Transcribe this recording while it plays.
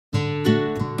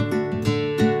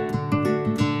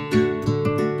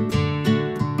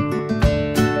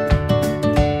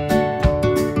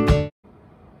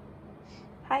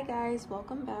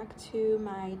back to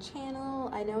my channel.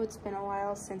 I know it's been a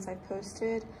while since I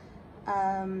posted.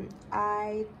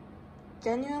 I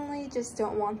genuinely just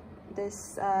don't want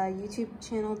this YouTube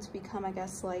channel to become, I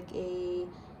guess, like a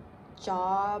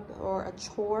job or a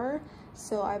chore.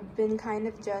 So I've been kind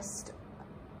of just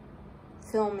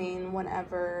filming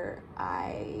whenever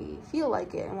I feel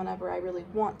like it and whenever I really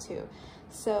want to.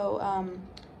 So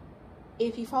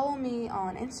if you follow me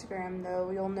on Instagram though,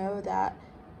 you'll know that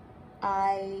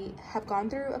I have gone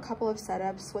through a couple of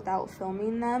setups without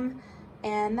filming them,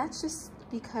 and that's just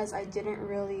because I didn't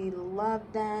really love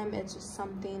them. It's just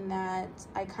something that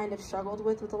I kind of struggled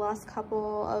with the last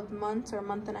couple of months or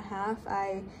month and a half.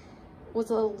 I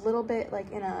was a little bit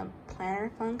like in a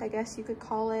planner funk, I guess you could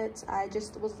call it. I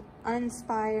just was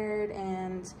uninspired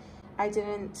and I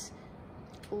didn't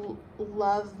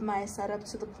love my setup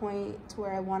to the point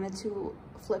where I wanted to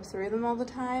flip through them all the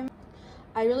time.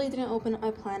 I really didn't open up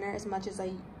my planner as much as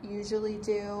I usually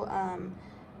do.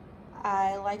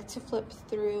 I like to flip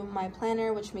through my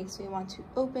planner, which makes me want to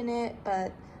open it,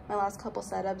 but my last couple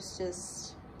setups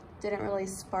just didn't really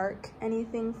spark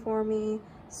anything for me,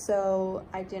 so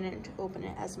I didn't open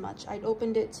it as much. I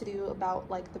opened it to do about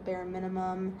like the bare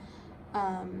minimum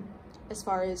as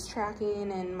far as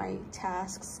tracking and my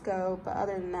tasks go, but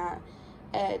other than that,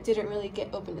 it didn't really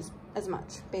get opened as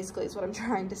much, basically is what I'm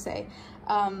trying to say.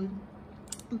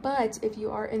 But if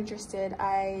you are interested,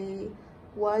 I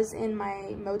was in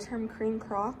my Moterm cream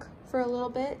crock for a little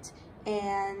bit,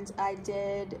 and I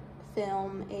did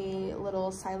film a little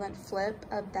silent flip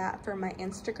of that for my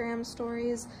Instagram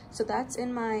stories. So that's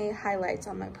in my highlights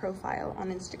on my profile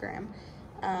on Instagram.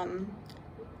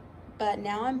 But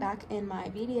now I'm back in my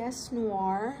VDS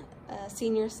Noir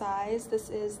senior size. This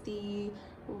is the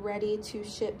ready to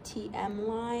ship TM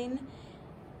line.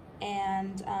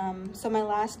 And so my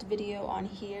last video on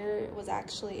here was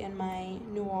actually in my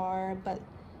Noir, but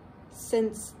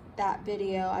since that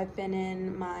video I've been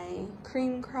in my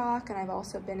cream crock, and I've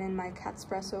also been in my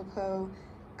Catspresso Co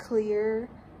clear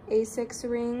A6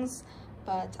 rings,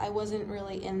 but I wasn't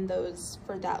really in those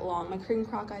for that long. My cream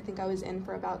crock I think I was in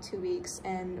for about 2 weeks,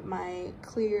 and my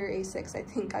clear A6 I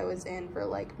think I was in for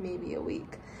like maybe a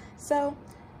week. So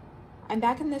I'm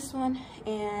back in this one,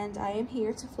 and I am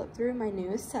here to flip through my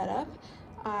newest setup.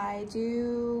 I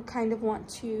do kind of want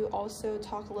to also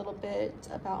talk a little bit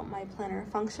about my planner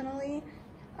functionally.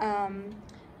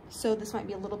 So this might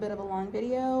be a little bit of a long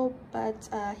video, but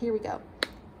here we go.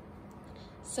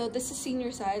 So this is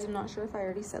senior size. I'm not sure if I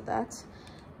already said that.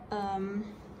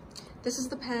 This is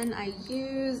the pen I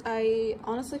use. I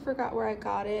honestly forgot where I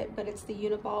got it, but it's the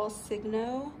Uniball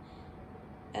Signo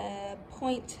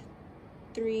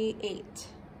 .38.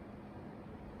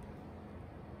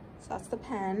 So that's the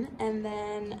pen. And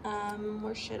then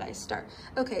where should I start?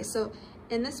 Okay, so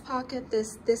in this pocket,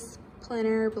 this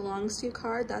planner belongs to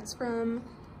card. That's from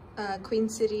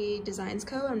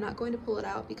queencitydesignsco. I'm not going to pull it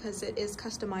out because it is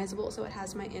customizable, so it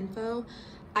has my info.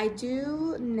 I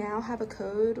do now have a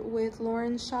code with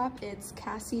Lauren's shop. It's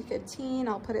Cassie15.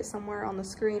 I'll put it somewhere on the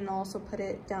screen and I'll also put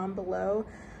it down below.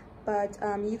 But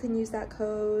you can use that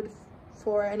code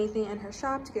for anything in her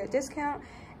shop to get a discount.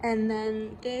 And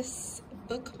then this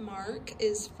bookmark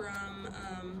is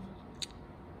from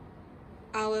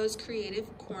Aloe's Creative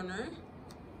Corner.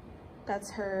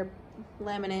 That's her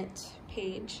laminate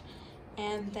page.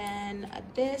 And then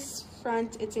this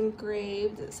front, it's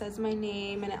engraved, it says my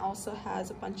name, and it also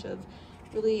has a bunch of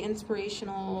really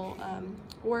inspirational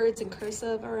words in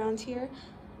cursive around here.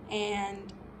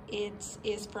 And it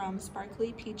is from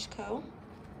Sparkly Peach Co.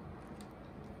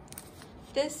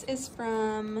 This is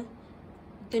from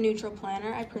the Neutral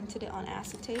Planner. I printed it on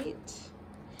acetate.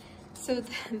 So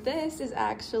this is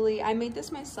actually, I made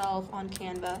this myself on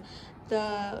Canva.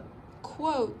 The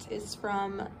quote is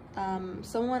from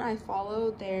someone I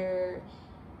follow. Their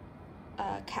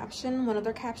caption, one of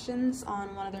their captions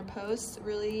on one of their posts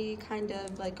really kind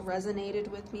of like resonated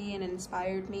with me and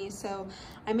inspired me. So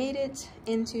I made it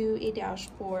into a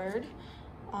dashboard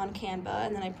on Canva,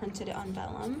 and then I printed it on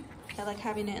vellum. I like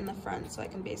having it in the front so I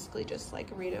can basically just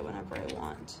like read it whenever I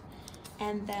want.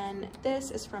 And then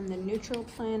this is from the Neutral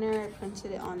Planner. I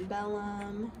printed it on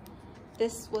vellum.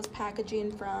 This was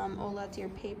packaging from Ola Dear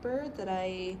Paper that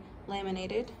I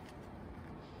laminated.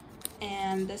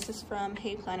 And this is from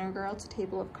Hey Planner Girl. It's a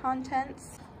table of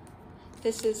contents.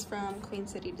 This is from Queen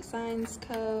City Designs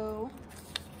Co.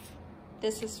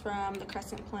 This is from the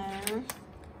Crescent Planner.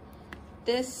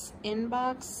 This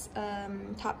inbox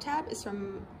top tab is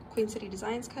from Queen City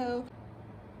Designs Co.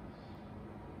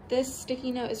 This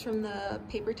sticky note is from the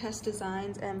Paper Test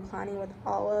Designs and Planning with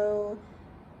Aloe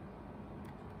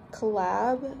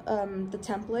collab, the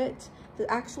template. The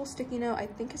actual sticky note I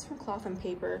think is from Cloth and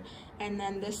Paper, and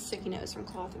then this sticky note is from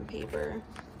Cloth and Paper.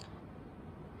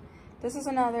 This is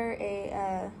another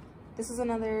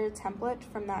template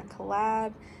from that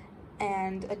collab,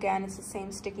 and again it's the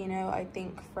same sticky note I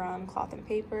think from Cloth and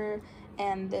Paper,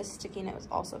 and this sticky note is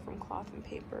also from Cloth and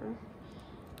Paper.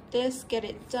 This Get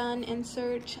It Done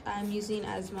insert I'm using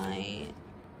as my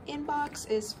inbox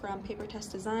is from Paper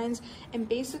Test Designs, and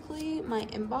basically my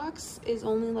inbox is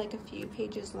only like a few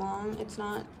pages long. It's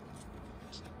not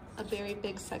a very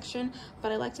big section,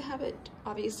 but I like to have it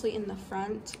obviously in the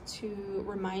front to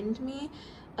remind me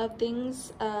of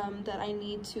things that I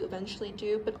need to eventually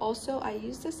do, but also I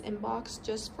use this inbox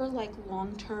just for like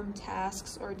long-term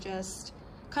tasks or just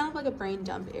kind of like a brain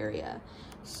dump area.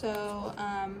 So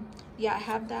yeah, I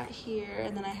have that here,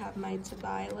 and then I have my to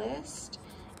buy list,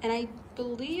 and I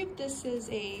believe this is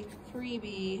a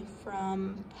freebie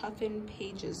from Puffin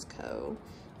Pages Co.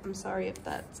 I'm sorry if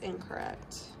that's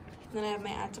incorrect. And then I have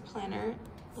my add to planner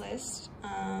list.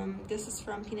 This is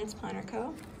from Peanuts Planner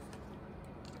Co.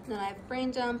 Then I have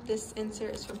brain dump. This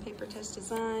insert is from Paper Test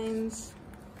Designs.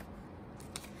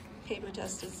 Paper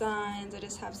Test Designs. I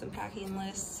just have some packing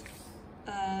lists.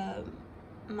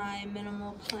 My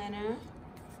minimal planner.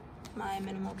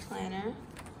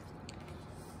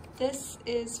 This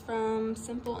is from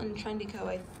Simple and Trendy Co,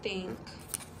 I think.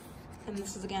 And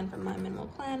this is again from my minimal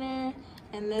planner.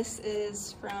 And this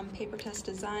is from Paper Test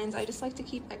Designs. I just like to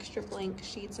keep extra blank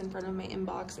sheets in front of my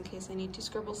inbox in case I need to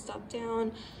scribble stuff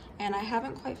down. And I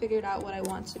haven't quite figured out what I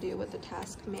want to do with the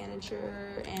task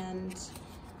manager and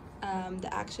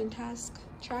the action task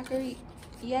tracker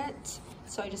yet.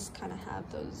 So I just kind of have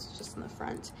those just in the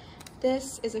front.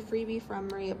 This is a freebie from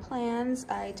Maria Plans.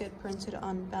 I did print it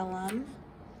on vellum.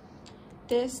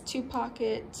 This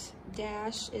 2-pocket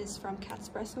dash is from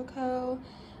Catspresso Co.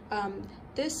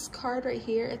 This card right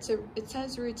here, it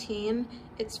says routine.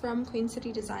 It's from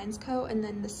queencitydesignsco, and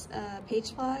then this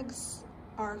page flags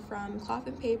are from Cloth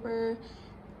and Paper.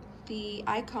 The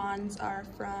icons are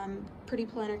from Pretty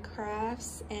Planner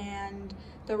Crafts, and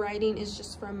the writing is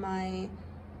just from my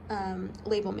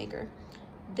label maker.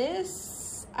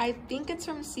 This, I think it's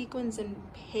from Sequins and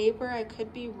Paper. I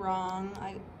could be wrong.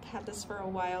 I had this for a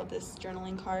while, this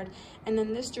journaling card. And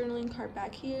then this journaling card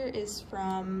back here is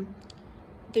from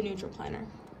the Neutral Planner.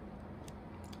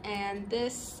 And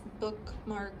this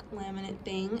bookmark laminate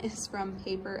thing is from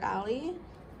Paper Alley.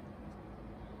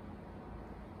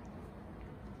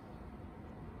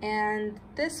 And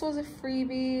this was a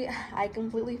freebie. I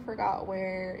completely forgot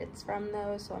where it's from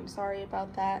though, so I'm sorry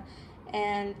about that.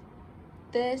 And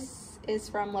this is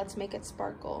from Let's Make It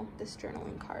Sparkle, this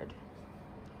journaling card.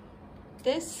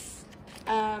 This,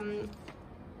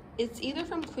 it's either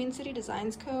from Queen City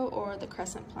Designs Co. or the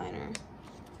Crescent Planner.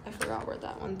 I forgot where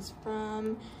that one's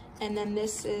from. And then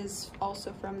this is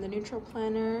also from the Neutral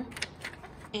Planner.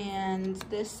 And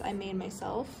this I made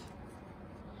myself.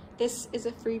 This is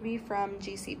a freebie from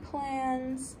GC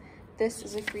Plans. This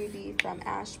is a freebie from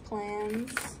Ash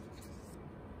Plans.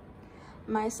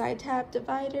 My side tab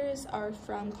dividers are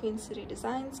from Queen City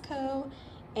Designs Co.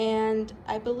 And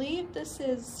I believe this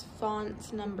is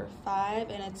font number 5,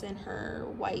 and it's in her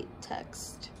white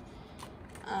text.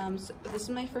 So this is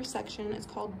my first section. It's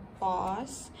called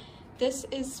Boss. This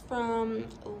is from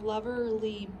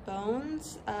Loverly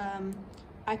Bones.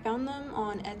 I found them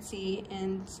on Etsy,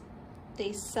 and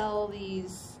they sell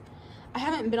these. I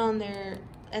haven't been on their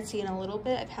Etsy in a little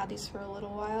bit. I've had these for a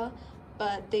little while,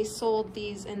 but they sold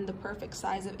these in the perfect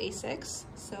size of A6.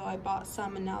 So I bought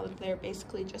some, and now they're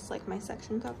basically just like my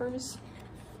section covers.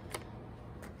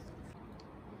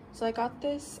 So I got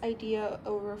this idea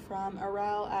over from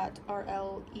Arel at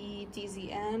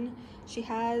RLEDZN. She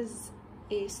has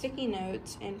a sticky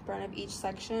note in front of each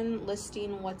section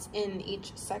listing what's in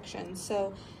each section.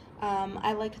 So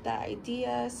I liked that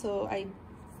idea, so I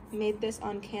made this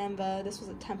on Canva. This was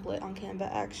a template on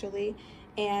Canva actually,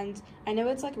 and I know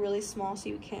it's like really small so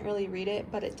you can't really read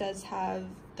it, but it does have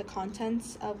the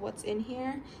contents of what's in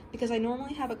here, because I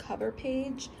normally have a cover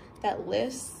page that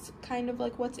lists kind of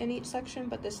like what's in each section,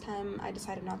 but this time I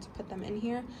decided not to put them in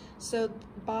here. So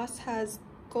Boss has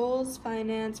goals,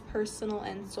 finance, personal,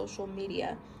 and social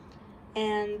media.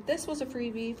 And this was a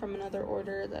freebie from another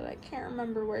order that I can't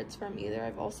remember where it's from either.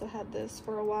 I've also had this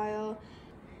for a while.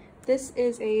 This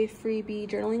is a freebie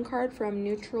journaling card from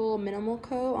Neutral Minimal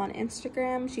Co. on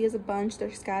Instagram. She has a bunch.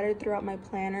 They're scattered throughout my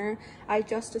planner. I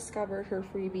just discovered her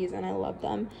freebies and I love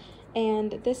them.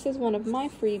 And this is one of my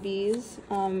freebies.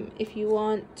 If you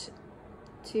want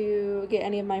to get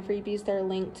any of my freebies, they're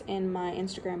linked in my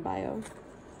Instagram bio.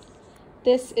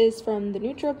 This is from the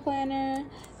Neutral Planner.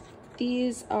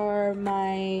 These are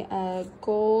my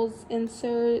goals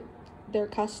insert. They're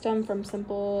custom from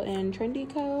Simple and Trendy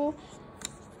Co.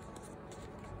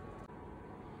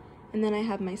 And then I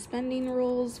have my spending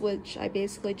rules, which I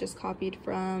basically just copied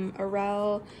from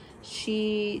Arel.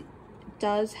 She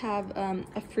does have a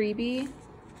freebie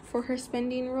for her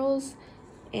spending rules,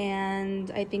 and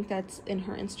I think that's in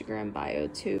her Instagram bio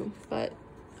too, but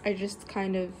I just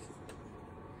kind of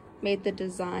made the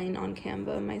design on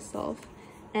Canva myself.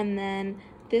 And then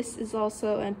this is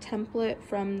also a template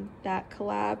from that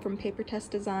collab from Paper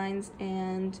Test Designs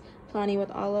and Planning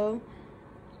with Alo.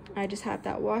 I just have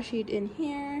that washi in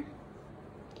here.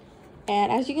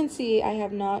 And as you can see, I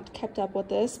have not kept up with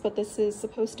this, but this is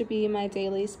supposed to be my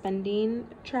daily spending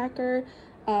tracker.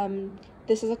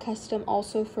 This is a custom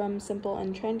also from Simple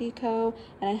and Trendy Co.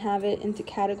 And I have it into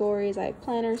categories. I have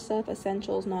planner stuff,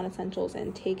 essentials, non-essentials,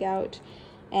 and takeout.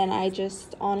 And I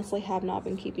just honestly have not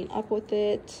been keeping up with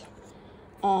it.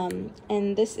 And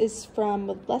this is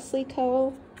from Leslie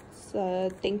Co. It's a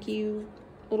thank you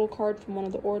little card from one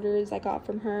of the orders I got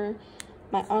from her.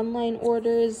 My online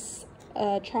orders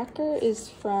tracker is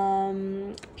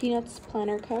from Peanuts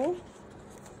Planner Co.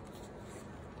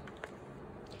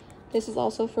 This is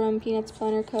also from Peanuts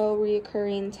Planner Co.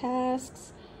 Reoccurring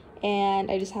tasks,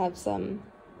 and I just have some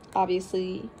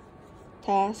obviously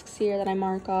tasks here that I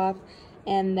mark off,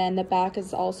 and then the back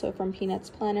is also from Peanuts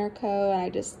Planner Co. and I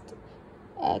just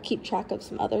keep track of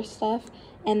some other stuff.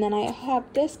 And then I have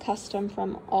this custom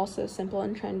from also Simple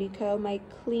and Trendy Co. My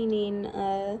cleaning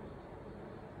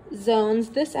zones.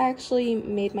 This actually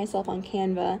made myself on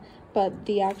Canva, but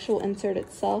the actual insert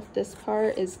itself, this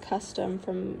part, is custom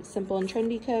from Simple and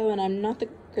Trendy Co. and I'm not the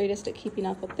greatest at keeping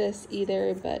up with this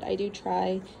either, but I do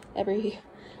try. Every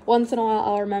once in a while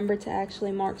I'll remember to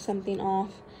actually mark something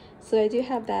off. So I do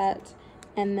have that.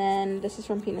 And then this is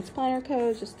from Peanuts Planner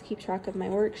Co. just to keep track of my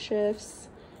work shifts.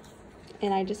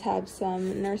 And I just have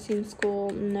some nursing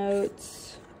school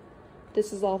notes.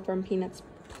 This is all from Peanuts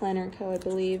Planner Co. I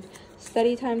believe.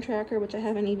 Study time tracker, which I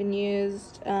haven't even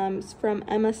used. It's from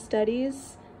Emma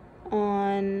Studies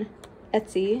on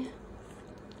Etsy.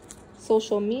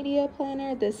 Social media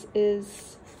planner. This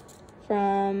is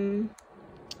from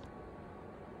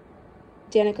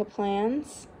Danica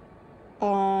Plans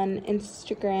on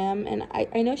Instagram, and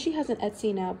I know she has an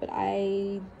Etsy now, but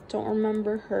I don't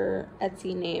remember her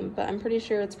Etsy name, but I'm pretty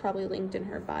sure it's probably linked in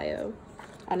her bio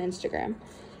on Instagram.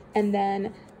 And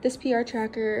then this PR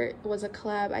tracker was a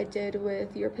collab I did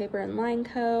with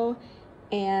yourpaperandlineco,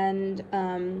 and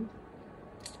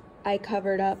I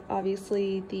covered up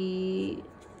obviously the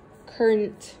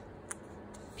current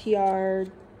PR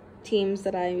teams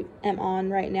that I am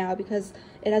on right now because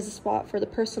it has a spot for the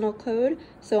personal code.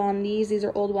 So on these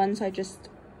are old ones, so I just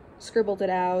scribbled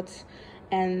it out,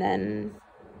 and then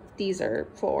these are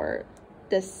for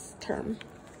this term.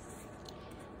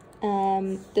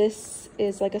 This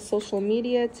is like a social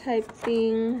media type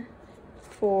thing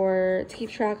to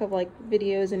keep track of like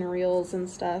videos and reels and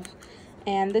stuff.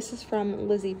 And this is from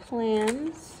Lizzie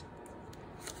Plans.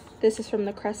 This is from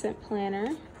the Crescent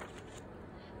Planner.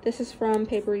 This is from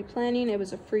Papery Planning. It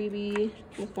was a freebie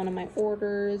with one of my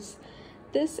orders.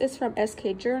 This is from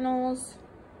SK Journals.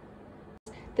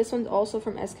 This one's also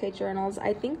from SK Journals.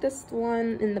 I think this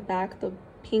one in the back, the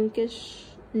pinkish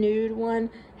nude one,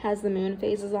 has the moon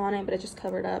phases on it, but it's just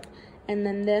covered up. And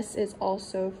then this is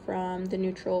also from the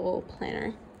Neutral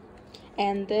Planner.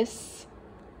 And this,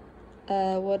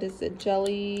 what is it,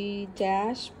 Jelly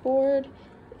Dashboard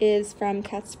is from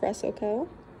Catspresso Co.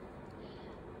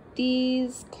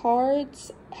 These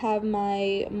cards have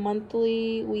my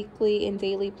monthly, weekly, and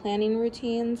daily planning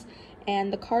routines,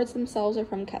 and the cards themselves are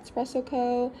from Catspresso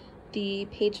Co. The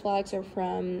page flags are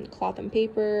from Cloth and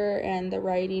Paper, and the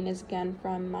writing is again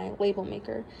from my label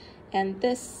maker. And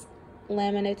this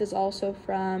laminate is also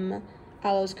from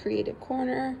Aloe's Creative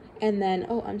Corner. And then,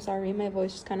 oh, I'm sorry, my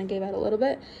voice just kind of gave out a little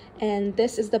bit. And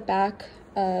this is the back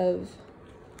of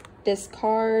this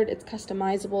card. It's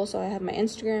customizable, so I have my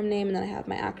Instagram name, and then I have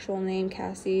my actual name,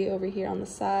 Cassie, over here on the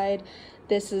side.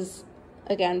 This is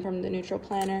again from the Neutral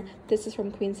Planner. This is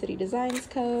from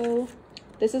queencitydesignsco.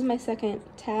 This is my second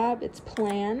tab. It's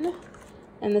Plan,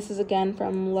 and this is again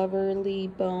from Loverly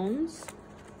Bones.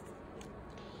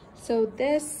 So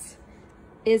this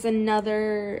is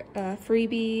another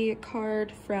freebie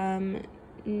card from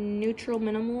Neutral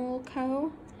Minimal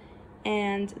Co.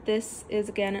 And this is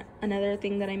again another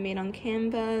thing that I made on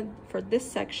Canva for this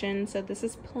section. So this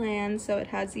is Plan, so it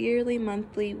has yearly,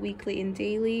 monthly, weekly, and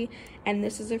daily. And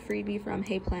this is a freebie from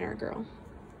Hey Planner Girl.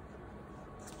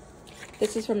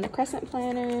 This is from the Crescent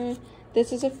Planner.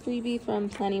 This is a freebie from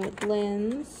Planning with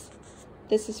Lens.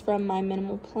 This is from my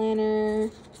minimal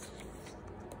planner.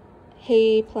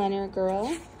 Hey Planner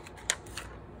Girl.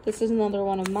 This is another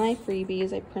one of my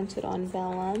freebies I printed on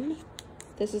vellum.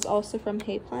 This is also from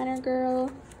Hey Planner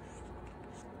Girl.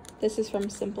 This is from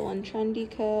Simple and Trendy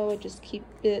Co. I just keep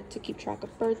it to keep track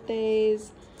of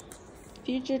birthdays,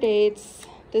 future dates.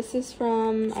 This is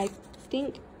from, I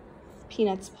think,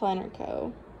 Peanuts Planner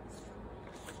Co.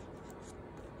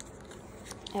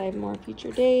 I have more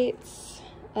future dates.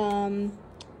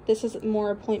 This is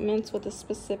more appointments with a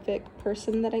specific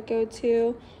person that I go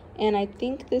to. And I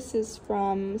think this is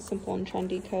from Simple and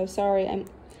Trendy Co. Sorry, I'm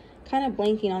kind of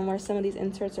blanking on where some of these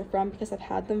inserts are from because I've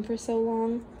had them for so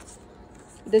long.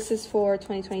 This is for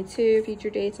 2022,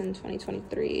 future dates in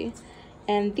 2023.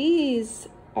 And these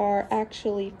are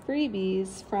actually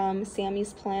freebies from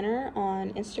Sammy's Planner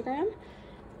on Instagram.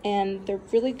 And they're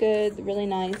really good, really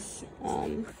nice.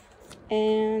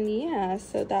 And yeah,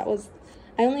 so that was,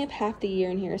 I only have half the year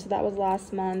in here, so that was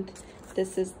last month.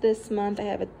 This is this month. I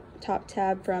have a top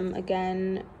tab from,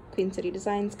 again, Queen City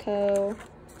Designs Co.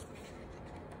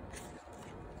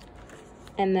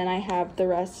 And then I have the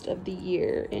rest of the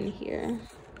year in here.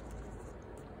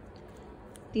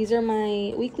 These are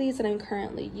my weeklies that I'm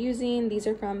currently using. These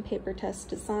are from Paper Test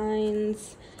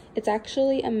Designs. It's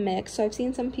actually a mix, so I've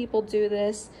seen some people do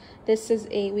this. This is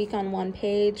a week on one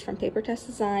page from Paper Test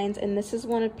Designs, and this is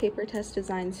one of Paper Test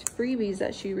Designs' freebies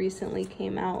that she recently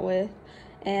came out with.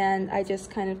 And I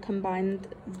just kind of combined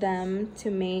them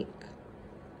to make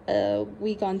a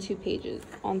week on two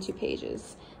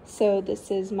pages. So this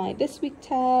is my This Week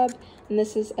tab, and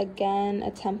this is again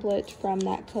a template from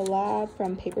that collab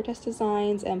from Paper Test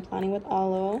Designs and Planning with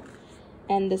Aloe.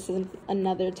 And this is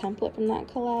another template from that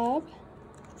collab.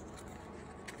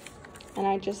 And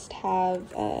I just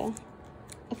have a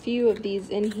few of these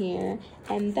in here.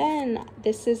 And then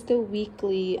this is the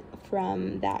weekly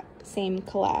from that same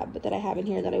collab that I have in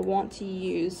here that I want to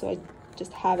use, so I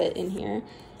just have it in here.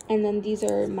 And then these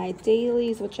are my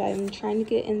dailies, which I'm trying to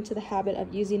get into the habit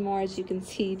of using more. As you can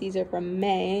see, these are from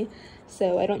May,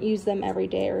 so I don't use them every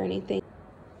day or anything.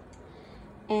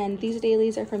 And these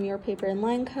dailies are from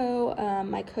yourpaperandlineco.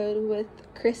 My code with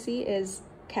Chrissy is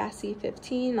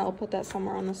Cassie15. I'll put that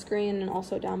somewhere on the screen and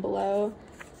also down below.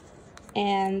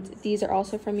 And these are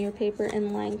also from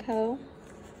yourpaperandlineco.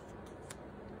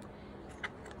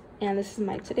 And this is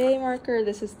my today marker.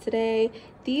 This is today.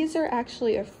 These are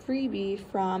actually a freebie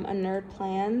from a Nerd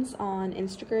Plans on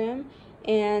Instagram.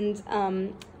 And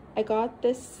I got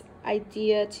this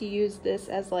idea to use this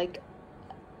as like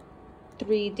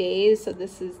 3 days. So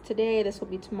this is today, this will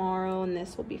be tomorrow, and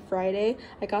this will be Friday.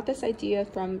 I got this idea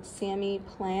from Sammy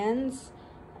Plans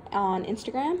on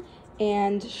Instagram.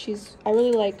 And I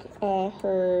really like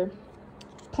her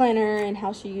planner and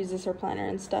how she uses her planner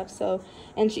and stuff. So,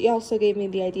 and she also gave me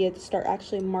the idea to start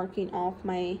actually marking off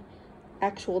my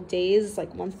actual days,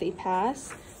 like once they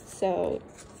pass. So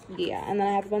yeah, and then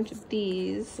I have a bunch of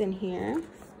these in here.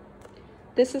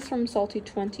 This is from Salty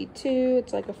 22.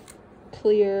 It's like a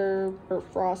clear or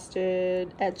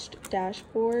frosted etched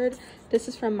dashboard. This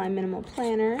is from my minimal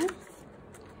planner.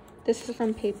 This is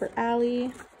from Paper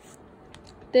Alley.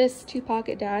 This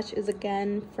 2-pocket dash is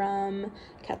again from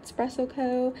Catspresso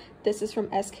Co. This is from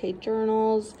SK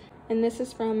Journals, and this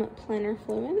is from Planner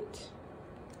Fluent.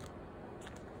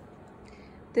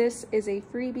 This is a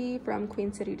freebie from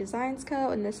Queen City Designs Co.,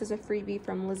 and this is a freebie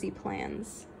from Lizzie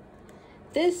Plans.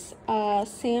 This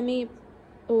Sammy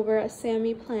over at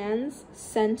Sammy Plans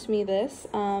sent me this.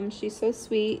 She's so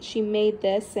sweet. She made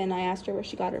this, and I asked her where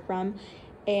she got it from,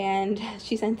 and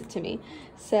she sent it to me.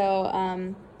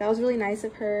 So that was really nice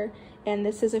of her. And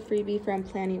this is a freebie from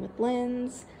Planning with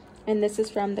Lens, and this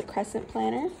is from the Crescent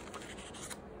Planner.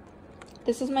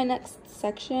 This is my next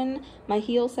section, my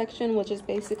heal section, which is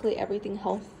basically everything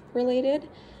health related.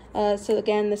 So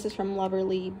again, this is from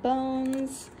Loverly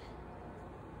Bones.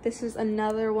 This is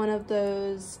another one of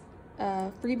those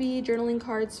freebie journaling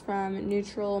cards from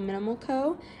Neutral Minimal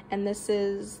Co. And this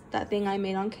is that thing I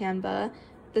made on Canva.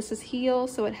 This is Heal,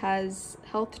 so it has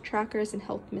health trackers and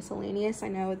health miscellaneous. I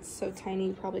know it's so tiny,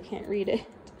 you probably can't read it.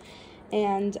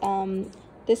 And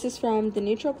this is from the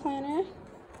Neutral Planner.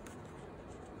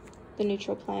 The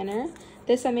Neutral Planner.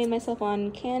 This I made myself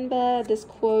on Canva. This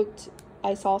quote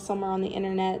I saw somewhere on the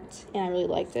internet, and I really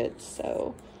liked it,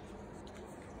 so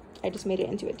I just made it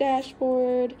into a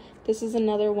dashboard. This is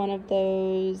another one of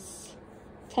those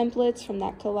templates from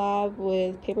that collab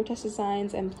with Paper Test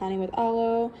Designs and Planning with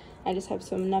Aloe. I just have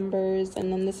some numbers.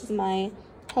 And then this is my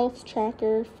health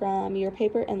tracker from Your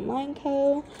Paper and Line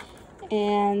Co.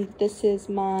 And this is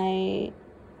the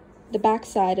back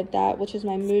side of that, which is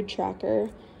my mood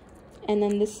tracker. And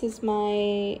then this is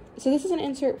this is an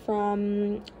insert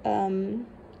from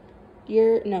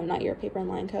not Your Paper and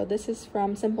Line Co. This is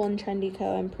from Simple and Trendy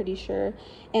Co., I'm pretty sure.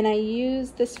 And I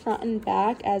use this front and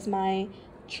back as my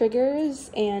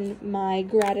triggers and my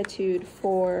gratitude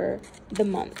for the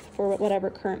month, for whatever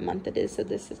current month it is. So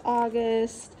this is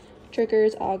August,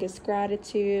 triggers, August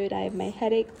gratitude. I have my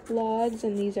headache logs,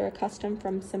 and these are custom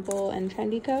from Simple and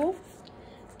Trendy Co.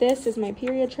 This is my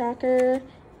period tracker,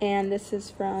 and this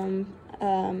is from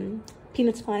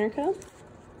Peanuts Planner Co.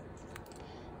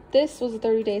 This was a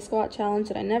 30-day squat challenge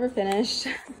that I never finished.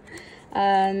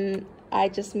 I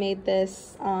just made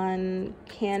this on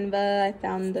Canva. I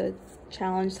found the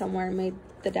challenge somewhere and made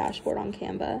the dashboard on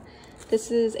Canva.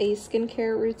 This is a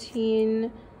skincare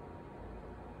routine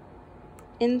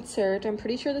insert. I'm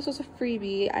pretty sure this was a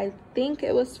freebie. I think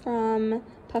it was from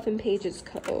Puff and Pages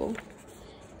Co.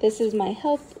 This is my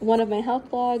one of my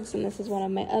health blogs, and this is one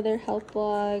of my other health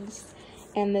blogs,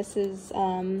 and this is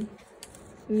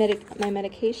my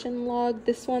medication log.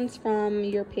 This one's from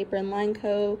Your Paper and Line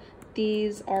Co.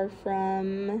 These are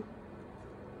from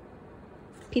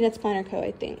Peanuts Planner Co.,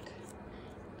 I think.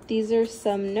 These are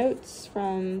some notes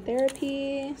from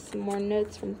therapy, some more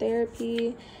notes from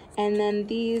therapy, and then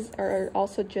these are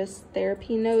also just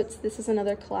therapy notes. This is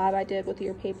another collab I did with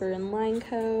Your Paper and Line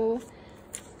Co.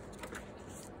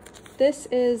 This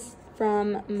is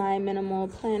from my minimal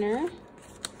planner.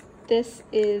 This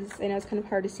is, I know it's kind of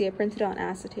hard to see, I printed on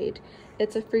acetate.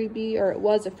 It's a freebie, or it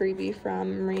was a freebie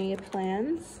from Maria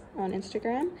Plans on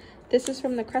Instagram. This is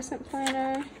from the Crescent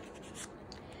Planner.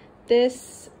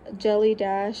 This Jelly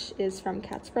Dash is from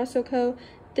Catspresso Co.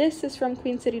 This is from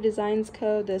Queen City Designs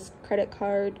Co. This credit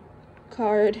card.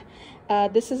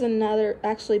 This is another,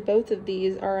 actually both of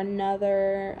these are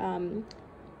another,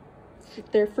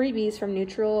 they're freebies from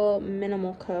Neutral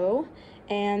Minimal Co.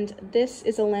 And this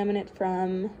is a laminate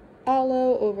from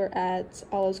Aloe over at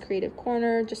Aloe's Creative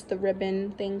Corner. Just the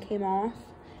ribbon thing came off,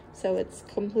 so it's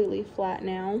completely flat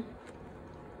now.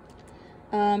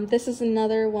 This is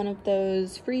another one of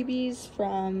those freebies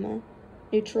from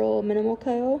Neutral Minimal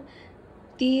Co.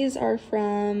 These are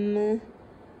from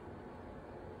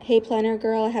Hey Planner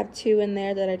Girl. I have two in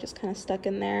there that I just kind of stuck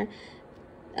in there.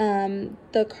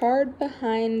 The card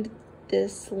behind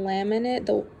this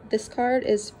laminate, this card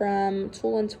is from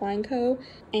Tool and Twine Co.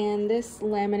 And this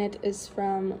laminate is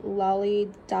from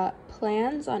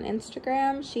lolly.plans on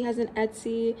Instagram. She has an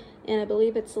Etsy, and I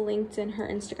believe it's linked in her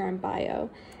Instagram bio.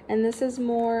 And this is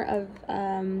more of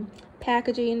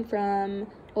packaging from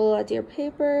Lola Dear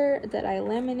Paper that I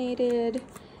laminated.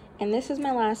 And this is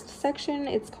my last section.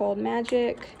 It's called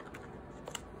Magic.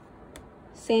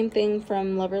 Same thing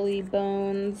from Loverly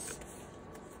Bones.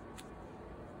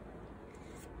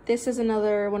 This is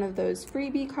another one of those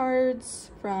freebie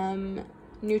cards from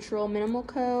Neutral Minimal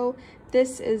Co.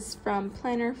 This is from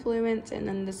Planner Fluent, and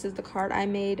then this is the card I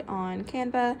made on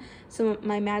Canva. So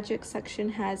my magic section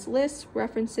has lists,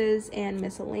 references, and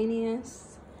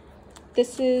miscellaneous.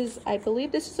 This is, I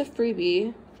believe this is a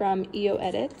freebie from EO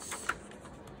Edits.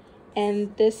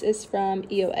 And this is from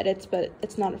EO Edits, but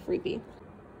it's not a freebie.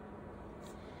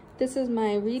 This is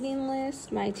my reading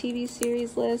list, my TV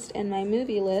series list, and my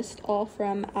movie list, all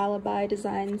from Alibi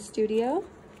Design Studio.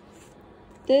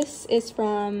 This is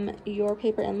from Your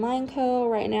Paper and Line Co.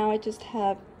 Right now I just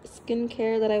have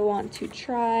skincare that I want to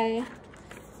try.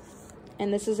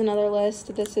 And this is another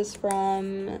list. This is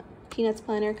from Peanuts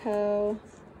Planner Co.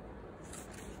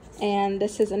 And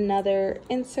this is another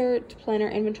insert, planner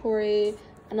inventory,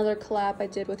 another collab I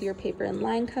did with Your Paper and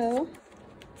Line Co.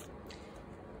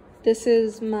 This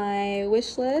is my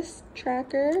wish list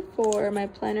tracker for my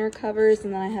planner covers,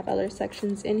 and then I have other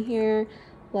sections in here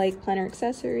like planner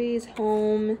accessories,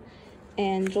 home,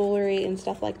 and jewelry and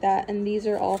stuff like that. And these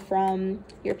are all from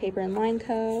Your Paper and Line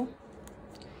Co.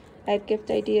 I have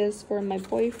gift ideas for my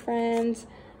boyfriend.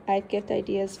 I have gift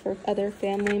ideas for other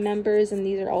family members, and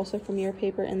these are also from Your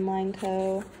Paper and Line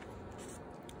Co.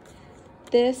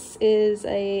 This is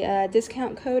a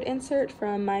discount code insert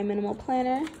from My Minimal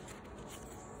Planner.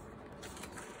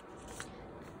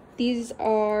 These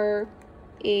are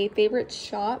a favorite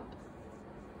shop's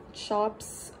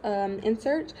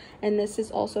insert, and this is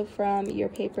also from Your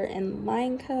Paper and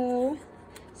Line Co.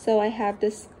 So I have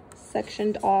this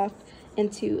sectioned off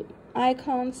into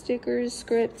icon stickers,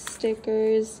 script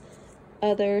stickers,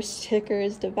 other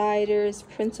stickers, dividers,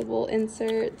 printable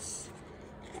inserts,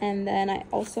 and then I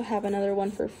also have another one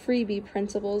for freebie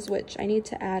printables, which I need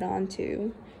to add on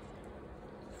to.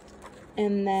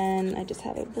 And then I just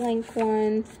have a blank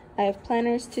one. I have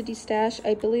planners to destash.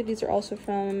 I believe these are also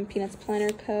from Peanuts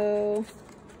Planner Co.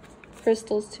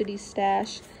 Crystals to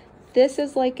destash. This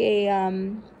is like a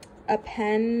a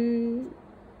pen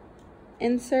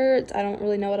insert. I don't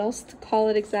really know what else to call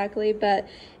it exactly, but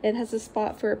it has a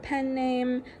spot for a pen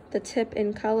name, the tip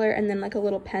in color, and then like a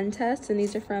little pen test, and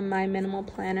these are from my minimal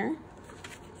planner.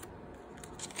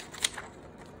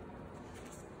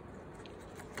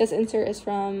 This insert is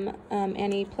from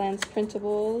Annie Plans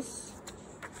Printables.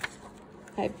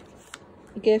 I have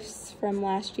gifts from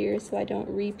last year, so I don't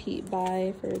repeat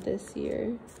buy for this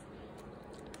year.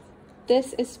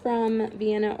 This is from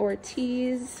Vienna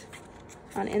Ortiz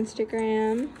on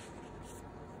Instagram.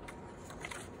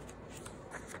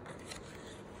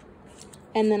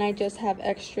 And then I just have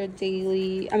extra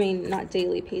daily, not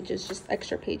daily pages, just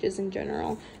extra pages in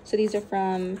general. So these are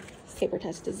from Paper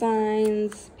Test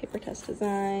Designs.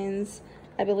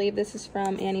 I believe this is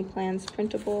from Annie Plans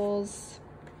Printables.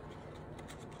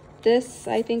 This,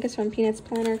 I think, is from Peanuts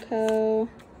Planner Co.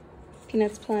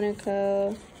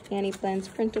 Annie Plans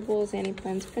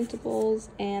Printables,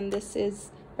 and this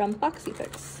is from Foxy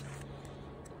Fix.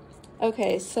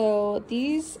 Okay, so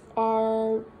these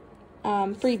are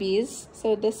freebies.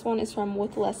 So this one is from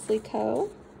With Leslie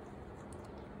Co.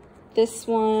 This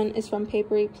one is from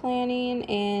Papery Planning,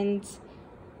 and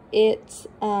it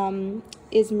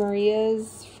is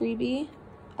Maria's freebie.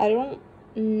 I don't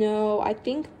know. I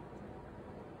think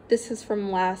this is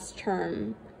from last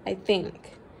term, I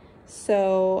think.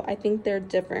 So I think they're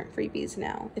different freebies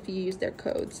now if you use their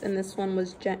codes. And this one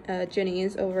was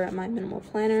Jenny's over at My Minimal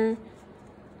Planner.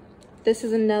 This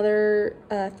is another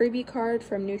freebie card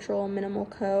from Neutral Minimal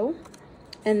Co.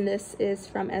 And this is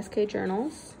from SK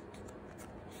Journals.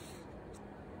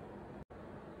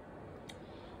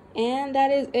 And that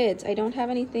is it. I don't have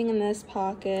anything in this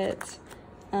pocket.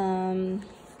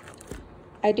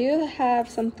 I do have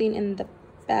something in the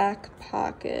back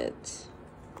pocket.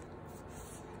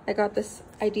 I got this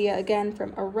idea again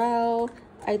from Arel.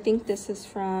 I think this is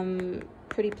from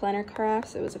Pretty Planner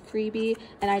Crafts. It was a freebie,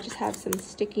 and I just have some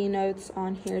sticky notes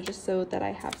on here just so that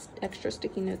I have extra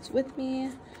sticky notes with me.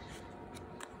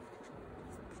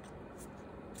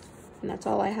 And that's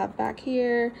all I have back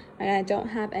here. And I don't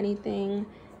have anything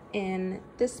in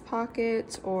this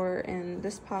pocket or in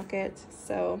this pocket.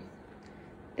 So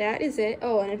that is it.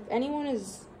 Oh, and if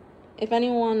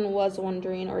anyone was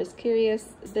wondering or is curious,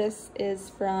 this is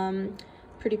from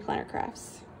Pretty Planner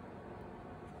Crafts.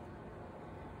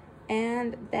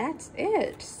 And that's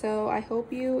it. So I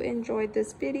hope you enjoyed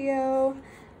this video.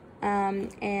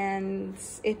 And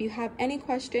if you have any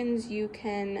questions, you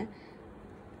can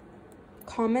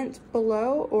comment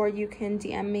below or you can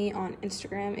DM me on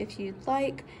Instagram if you'd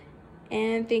like.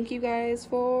 And thank you guys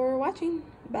for watching.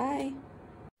 Bye.